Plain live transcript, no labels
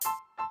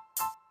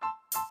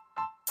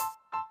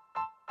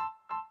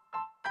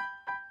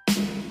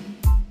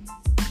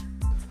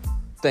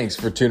Thanks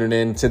for tuning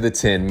in to the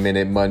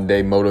 10-Minute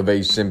Monday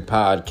Motivation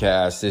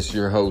Podcast. It's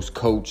your host,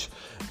 Coach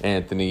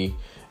Anthony,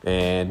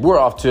 and we're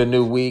off to a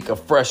new week, a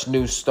fresh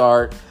new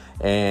start.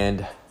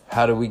 And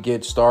how do we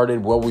get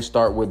started? Well, we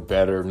start with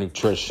better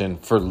nutrition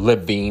for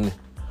living.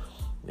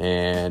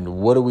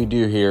 And what do we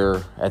do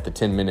here at the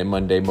 10-Minute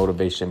Monday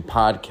Motivation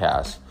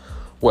Podcast?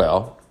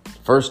 Well,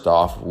 first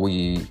off,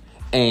 we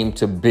aim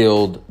to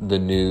build the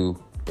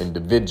new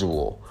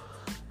individual.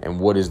 And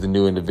what is the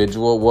new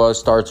individual? Well, it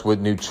starts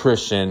with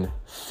nutrition,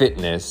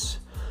 fitness,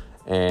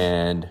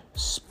 and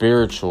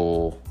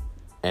spiritual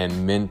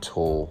and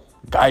mental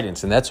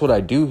guidance. And that's what I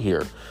do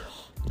here.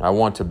 I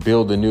want to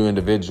build a new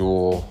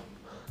individual,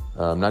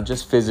 not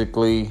just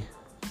physically,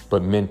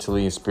 but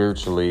mentally and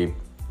spiritually,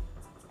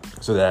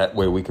 so that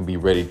way we can be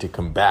ready to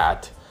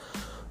combat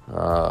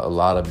a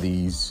lot of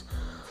these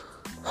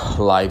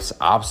life's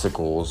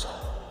obstacles,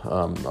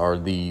 or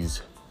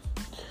these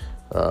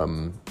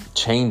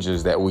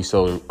changes that we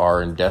so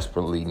are in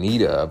desperately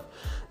need of,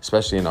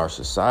 especially in our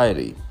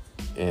society.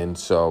 And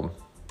so,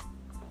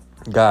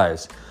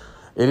 guys,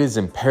 it is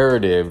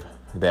imperative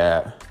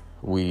that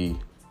we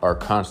are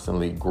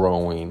constantly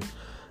growing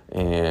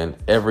and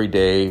every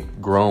day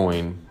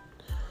growing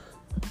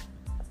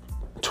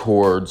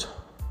towards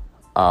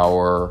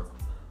our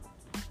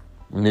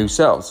new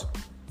selves.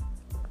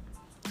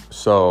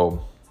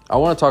 So I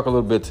want to talk a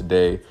little bit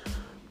today,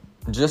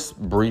 just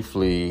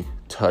briefly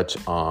touch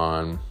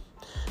on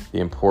the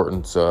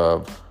importance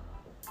of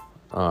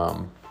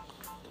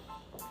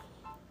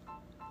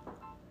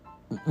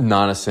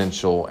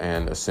non-essential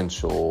and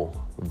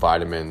essential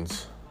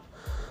vitamins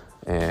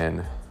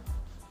and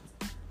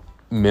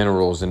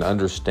minerals, and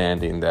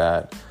understanding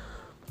that,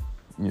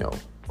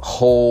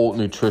 whole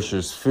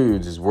nutritious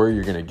foods is where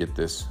you're going to get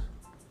these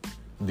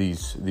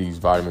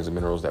vitamins and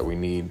minerals that we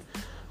need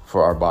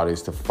for our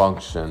bodies to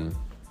function.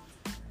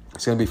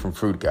 It's going to be from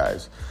food,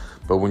 guys.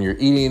 But when you're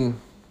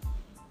eating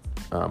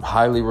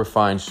highly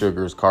refined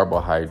sugars,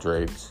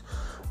 carbohydrates,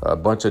 a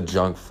bunch of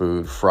junk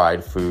food,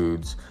 fried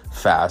foods,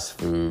 fast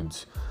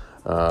foods,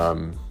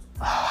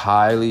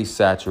 highly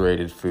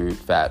saturated food,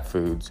 fat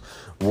foods,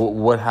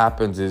 what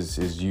happens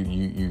is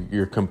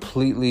you're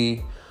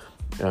completely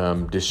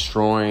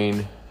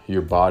destroying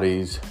your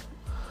body's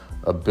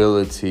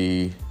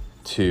ability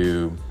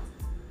to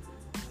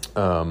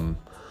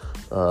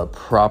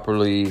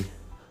properly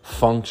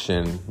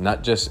function,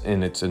 not just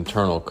in its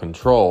internal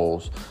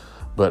controls,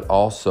 but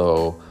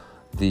also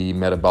the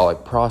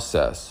metabolic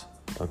process.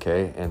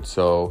 Okay. And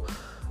so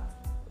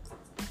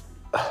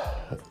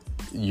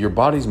your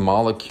body's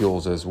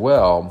molecules as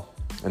well,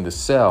 and the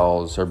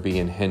cells are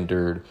being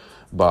hindered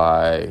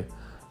by,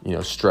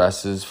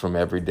 stresses from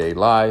everyday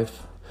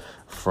life,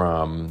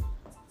 from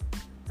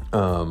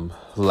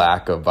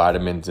lack of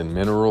vitamins and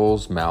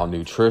minerals,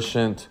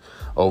 malnutrition,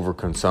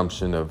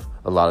 overconsumption of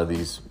a lot of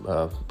these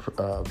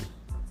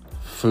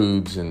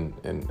foods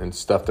and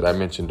stuff that I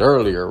mentioned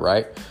earlier,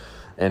 right?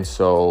 And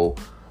so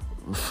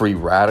free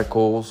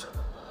radicals,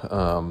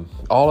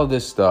 all of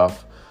this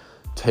stuff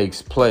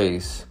takes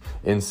place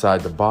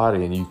inside the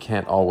body, and you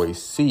can't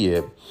always see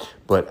it.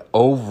 But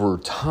over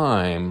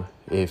time,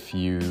 if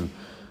you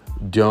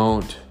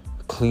don't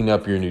clean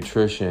up your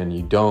nutrition,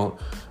 you don't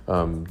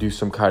do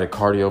some kind of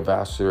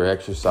cardiovascular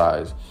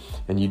exercise,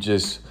 and you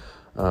just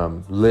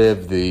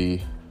live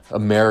the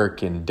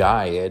American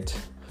diet,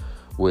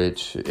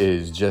 which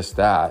is just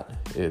that.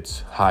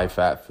 It's high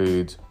fat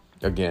foods,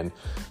 again,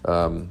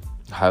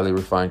 highly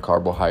refined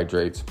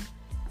carbohydrates,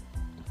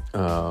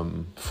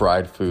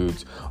 fried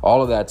foods,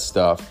 all of that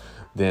stuff,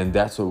 then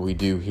that's what we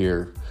do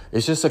here.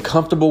 It's just a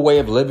comfortable way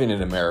of living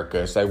in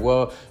America. It's like,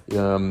 well,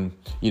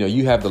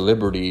 you have the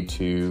liberty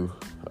to,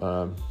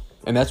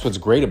 and that's what's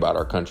great about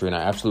our country. And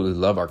I absolutely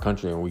love our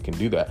country, and we can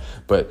do that.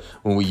 But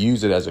when we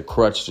use it as a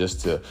crutch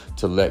just to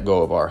let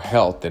go of our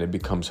health, then it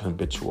becomes a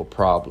habitual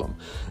problem.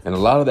 And a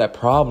lot of that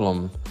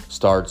problem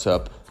starts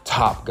up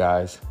top,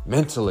 guys,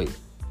 mentally.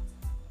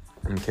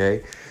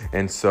 Okay.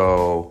 And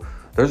so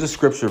there's a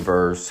scripture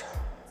verse,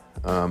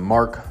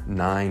 Mark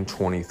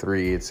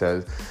 9:23.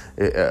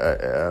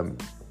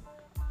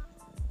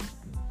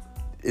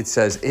 It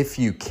says, if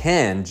you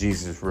can,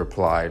 Jesus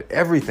replied,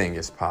 everything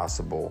is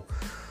possible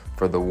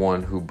for the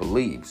one who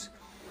believes.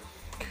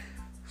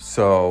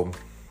 So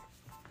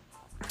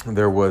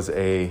there was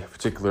a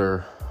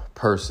particular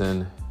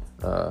person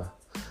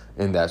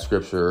in that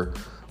scripture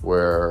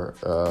where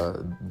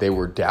they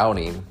were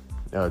doubting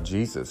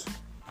Jesus,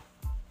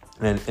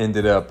 and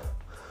ended up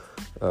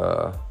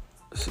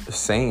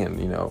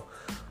saying,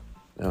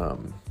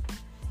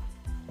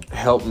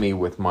 help me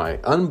with my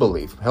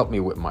unbelief, help me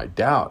with my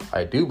doubt.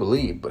 I do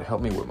believe, but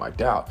help me with my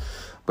doubt.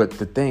 But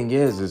the thing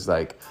is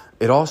like,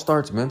 it all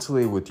starts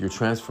mentally with your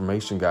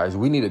transformation, guys.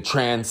 We need to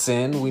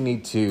transcend. We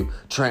need to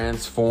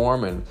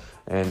transform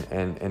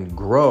and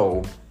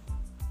grow.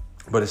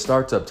 But it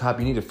starts up top.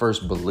 You need to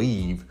first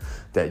believe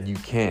that you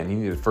can. You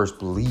need to first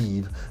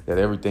believe that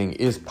everything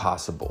is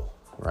possible,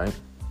 right?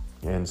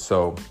 And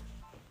so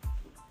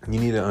you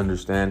need to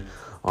understand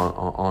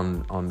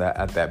on that,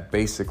 at that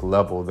basic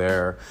level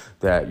there,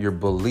 that your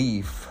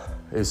belief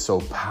is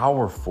so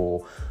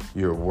powerful.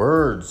 Your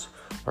words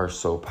are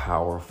so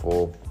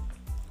powerful,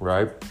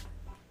 right?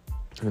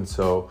 And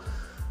so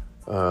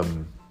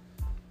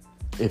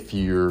if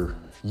you're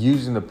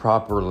using the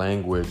proper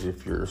language,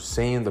 if you're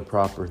saying the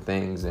proper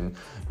things and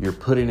you're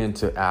putting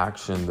into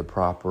action the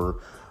proper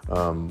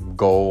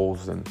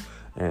goals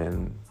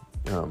and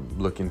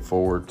looking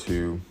forward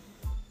to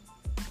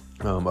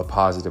a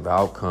positive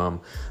outcome,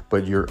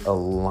 but you're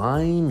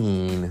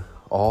aligning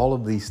all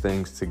of these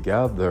things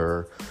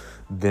together,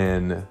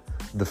 then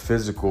the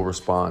physical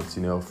response,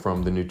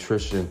 from the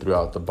nutrition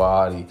throughout the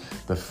body,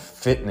 the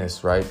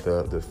fitness, right?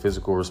 The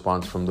physical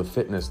response from the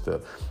fitness,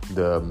 the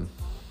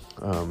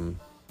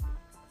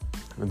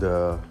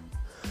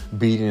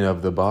beating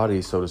of the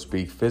body, so to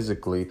speak,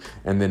 physically,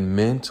 and then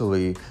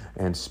mentally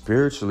and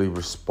spiritually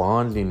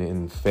responding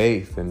in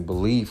faith and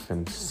belief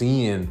and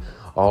seeing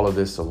all of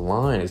this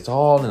align. It's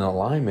all in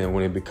alignment.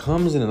 When it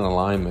becomes in an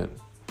alignment,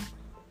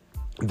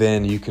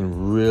 then you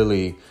can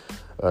really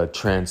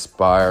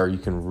transpire. You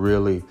can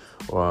really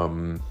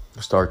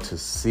start to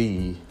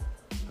see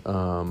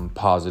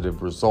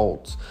positive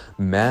results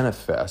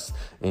manifest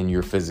in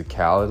your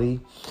physicality,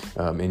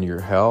 in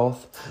your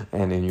health,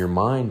 and in your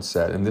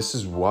mindset. And this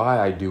is why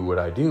I do what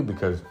I do,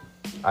 because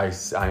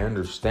I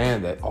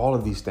understand that all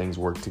of these things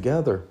work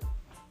together.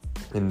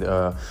 And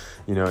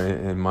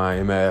in my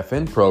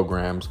MAFN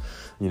programs,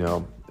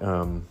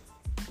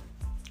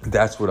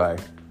 that's what I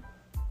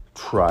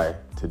try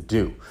to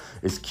do,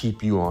 is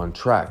keep you on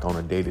track on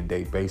a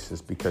day-to-day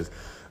basis, because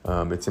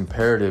it's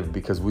imperative,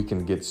 because we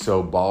can get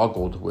so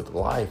boggled with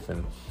life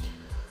and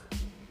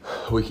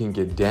we can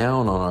get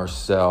down on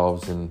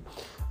ourselves and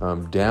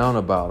down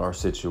about our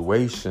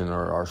situation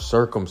or our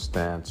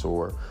circumstance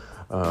or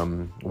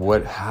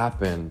what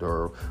happened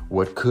or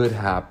what could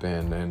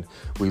happen, and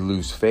we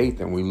lose faith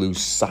and we lose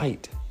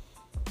sight.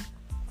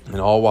 And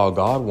all while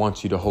God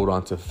wants you to hold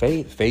on to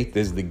faith. Faith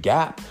is the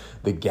gap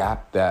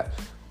that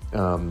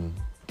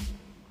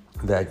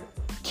that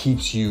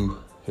keeps you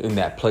in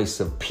that place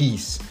of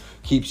peace,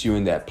 keeps you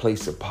in that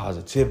place of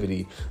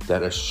positivity,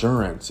 that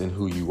assurance in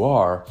who you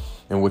are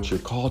and what you're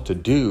called to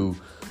do.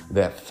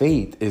 That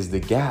faith is the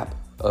gap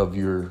of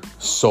your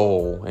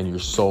soul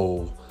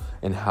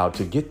and how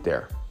to get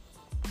there.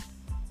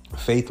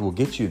 Faith will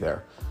get you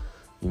there.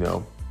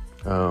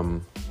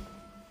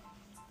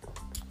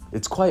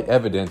 It's quite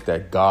evident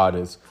that God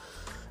is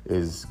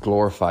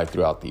glorified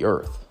throughout the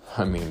earth.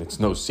 I mean, it's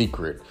no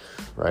secret,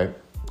 right?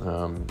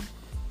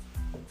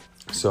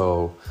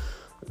 So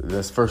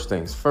that's first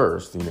things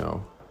first.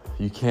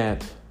 You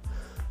can't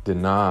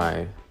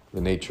deny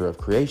the nature of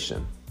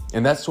creation.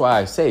 And that's why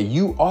I say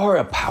you are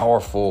a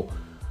powerful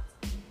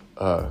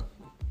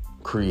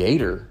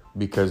creator,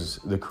 because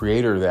the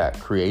creator that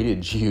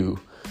created you,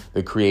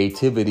 the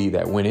creativity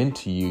that went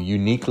into you,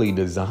 uniquely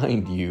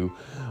designed you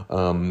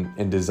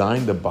and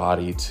designed the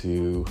body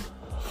to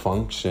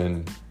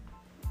function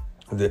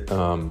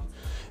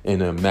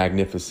in a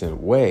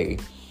magnificent way.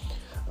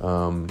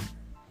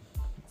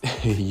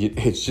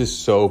 It's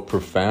just so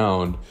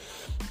profound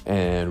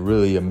and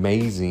really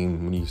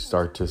amazing when you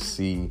start to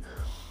see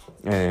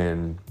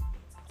and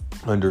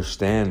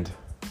understand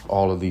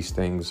all of these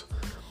things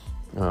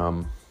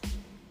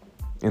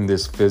in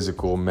this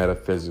physical,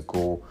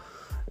 metaphysical,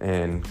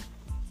 and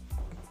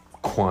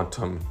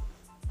quantum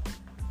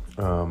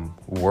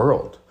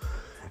world.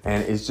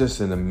 And it's just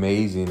an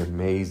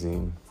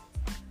amazing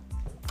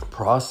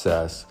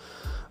process.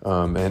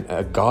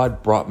 And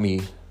God brought me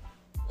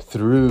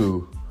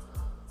through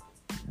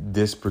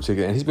this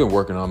particular, and he's been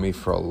working on me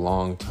for a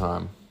long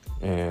time,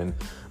 and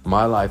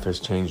my life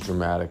has changed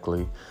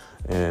dramatically,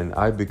 and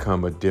I've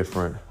become a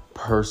different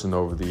person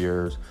over the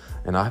years,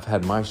 and I've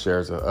had my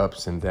shares of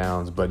ups and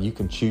downs, but you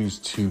can choose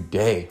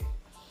today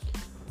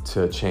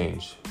to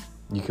change.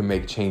 You can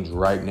make change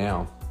right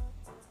now.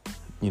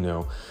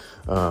 You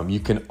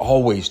can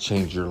always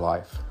change your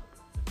life.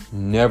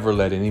 Never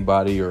let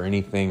anybody or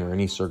anything or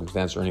any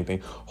circumstance or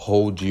anything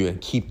hold you and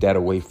keep that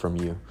away from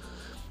you.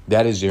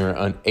 That is your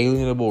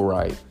unalienable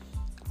right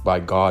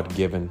by God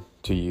given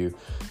to you.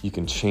 You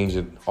can change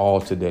it all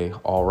today,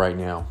 all right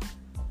now.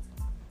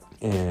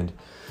 And,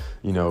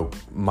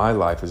 my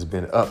life has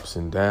been ups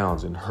and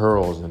downs and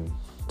hurls and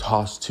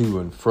tossed to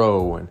and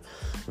fro, and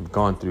I've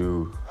gone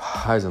through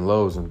highs and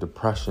lows and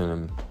depression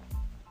and,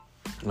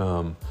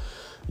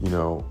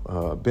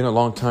 been a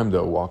long time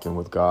though walking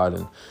with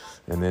God,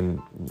 and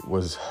then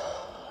was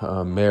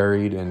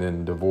married and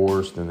then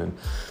divorced, and then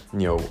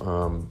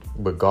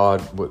but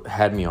God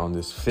had me on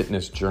this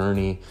fitness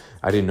journey.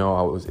 I didn't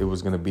know it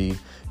was going to be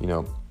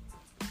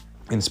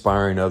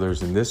inspiring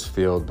others in this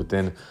field, but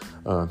then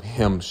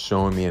him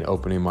showing me and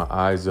opening my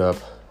eyes up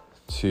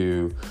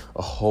to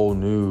a whole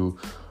new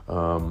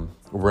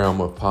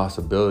realm of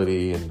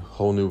possibility and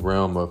whole new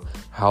realm of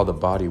how the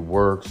body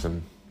works,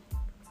 and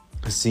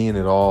seeing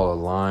it all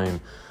align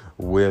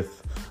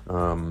with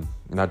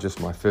not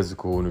just my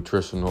physical,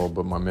 nutritional,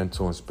 but my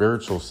mental and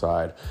spiritual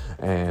side.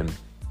 And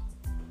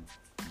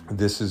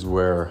this is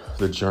where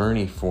the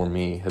journey for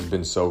me has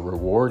been so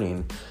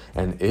rewarding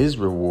and is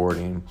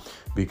rewarding,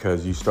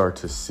 because you start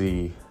to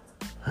see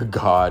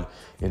God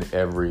in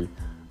every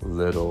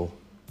little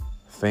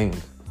thing.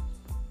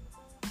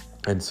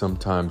 And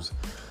sometimes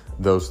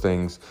those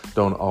things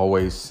don't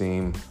always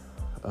seem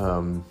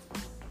to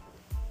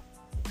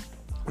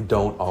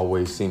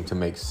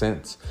make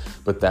sense,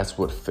 but that's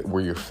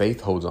where your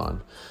faith holds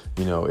on.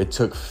 It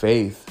took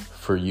faith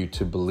for you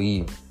to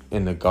believe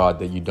in the God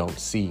that you don't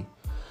see,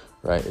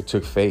 right? It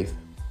took faith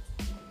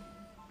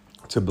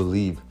to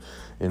believe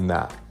in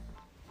that.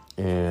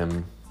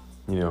 And,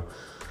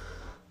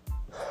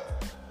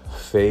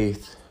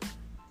 faith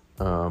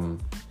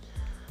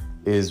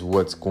is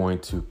what's going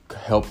to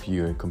help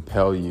you and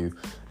compel you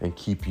and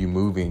keep you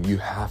moving. You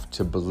have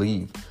to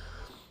believe.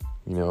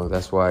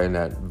 That's why in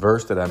that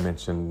verse that I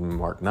mentioned in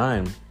Mark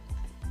 9,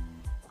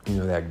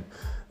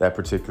 that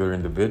particular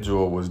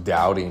individual was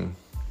doubting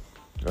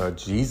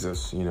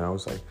Jesus.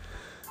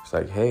 It's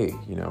like, hey,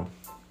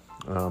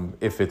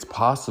 if it's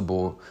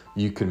possible,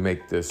 you can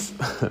make this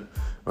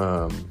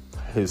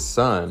his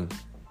son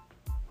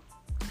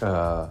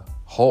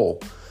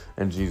whole.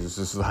 And Jesus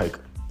is like,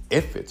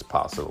 if it's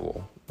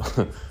possible.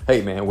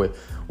 Hey, man,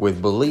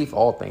 with belief,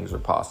 all things are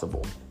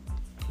possible.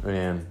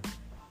 And,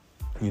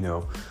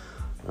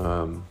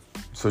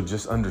 so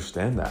just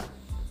understand that,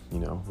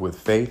 with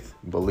faith,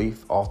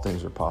 belief, all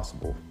things are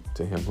possible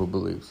to him who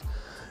believes.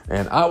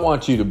 And I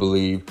want you to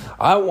believe.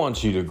 I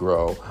want you to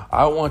grow.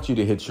 I want you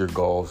to hit your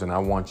goals, and I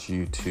want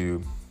you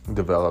to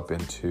develop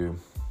into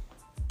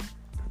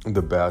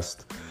the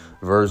best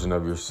version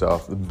of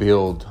yourself.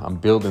 I'm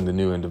building the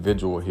new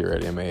individual here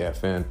at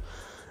MAFN,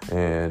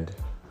 and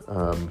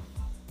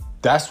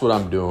that's what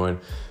I'm doing.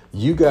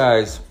 You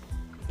guys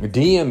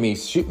DM me,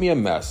 shoot me a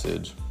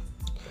message.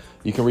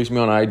 You can reach me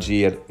on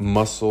IG at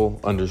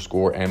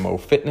muscle_mo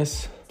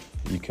fitness.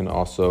 You can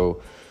also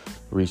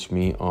reach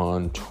me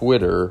on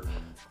Twitter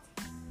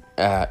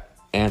at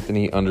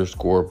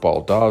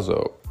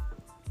Anthony_Baldazzo.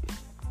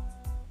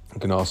 You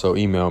can also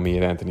email me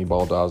at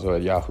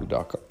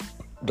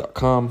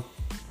anthonybaldazzo@yahoo.com.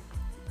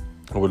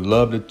 I would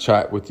love to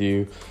chat with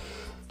you.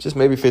 Just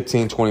maybe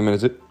 20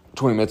 minutes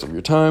of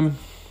your time.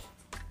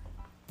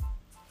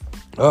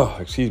 Oh,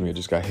 excuse me. I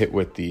just got hit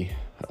with the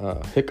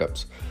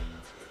hiccups.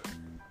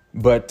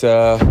 But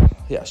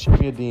shoot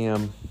me a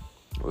DM.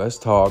 Let's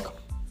talk.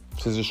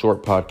 This is a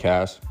short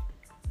podcast.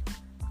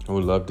 I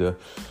would love to,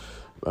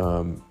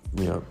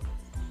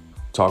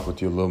 talk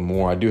with you a little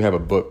more. I do have a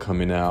book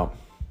coming out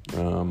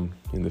in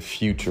the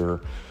future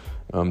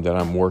that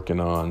I'm working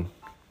on.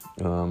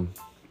 And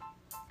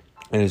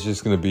it's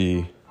just going to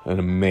be an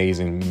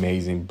amazing,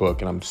 amazing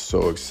book. And I'm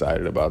so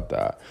excited about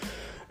that.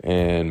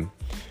 And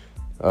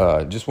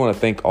just want to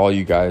thank all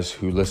you guys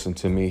who listen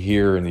to me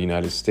here in the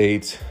United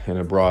States and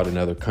abroad in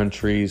other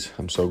countries.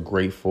 I'm so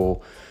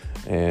grateful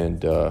and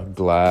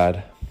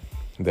glad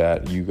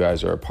that you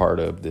guys are a part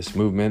of this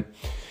movement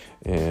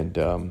and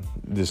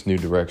this new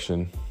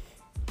direction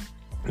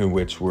in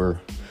which we're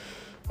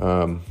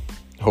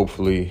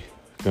hopefully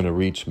going to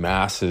reach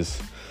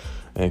masses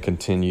and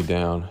continue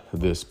down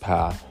this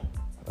path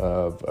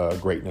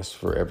of greatness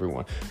for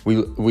everyone.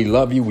 We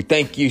love you. We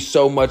thank you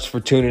so much for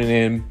tuning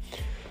in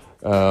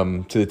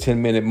to the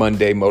 10-Minute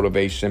Monday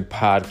Motivation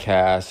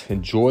Podcast.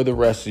 Enjoy the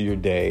rest of your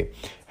day.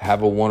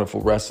 Have a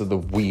wonderful rest of the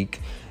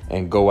week,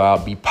 and go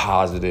out, be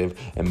positive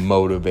and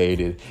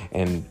motivated,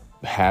 and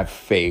have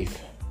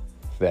faith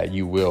that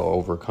you will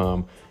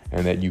overcome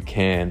and that you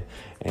can,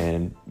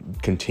 and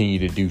continue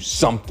to do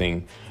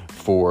something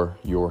for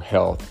your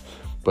health.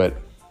 But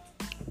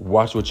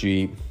watch what you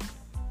eat.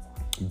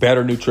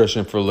 Better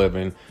nutrition for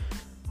living.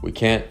 We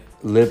can't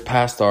live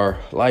past our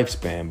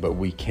lifespan, but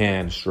we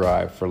can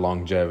strive for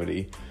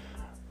longevity.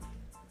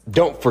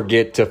 Don't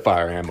forget to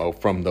fire ammo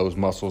from those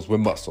muscles with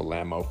Muscle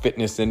Ammo.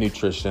 Fitness and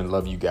nutrition.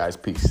 Love you guys.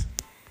 Peace.